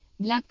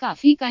Black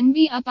coffee can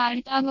be a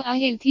part of a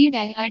healthy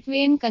diet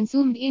when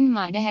consumed in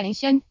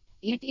moderation.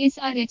 It is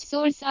a rich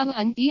source of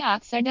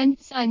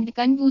antioxidants and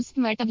can boost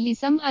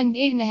metabolism and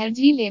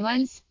energy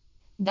levels.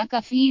 The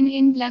caffeine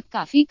in black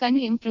coffee can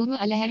improve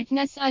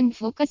alertness and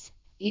focus.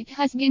 It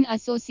has been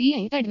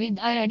associated with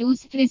a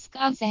reduced risk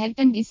of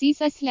certain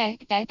diseases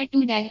like type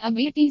 2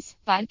 diabetes,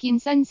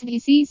 Parkinson's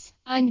disease,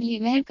 and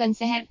liver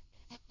cancer.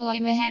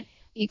 However,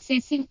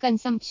 excessive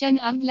consumption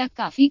of black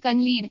coffee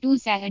can lead to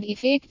side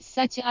effects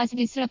such as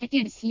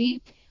disrupted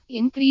sleep,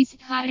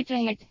 increased heart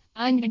rate,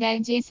 and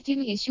digestive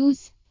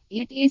issues.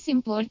 It is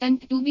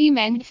important to be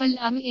mindful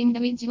of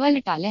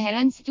individual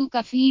tolerance to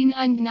caffeine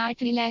and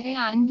not rely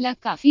on black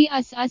coffee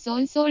as a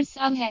sole source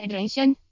of hydration.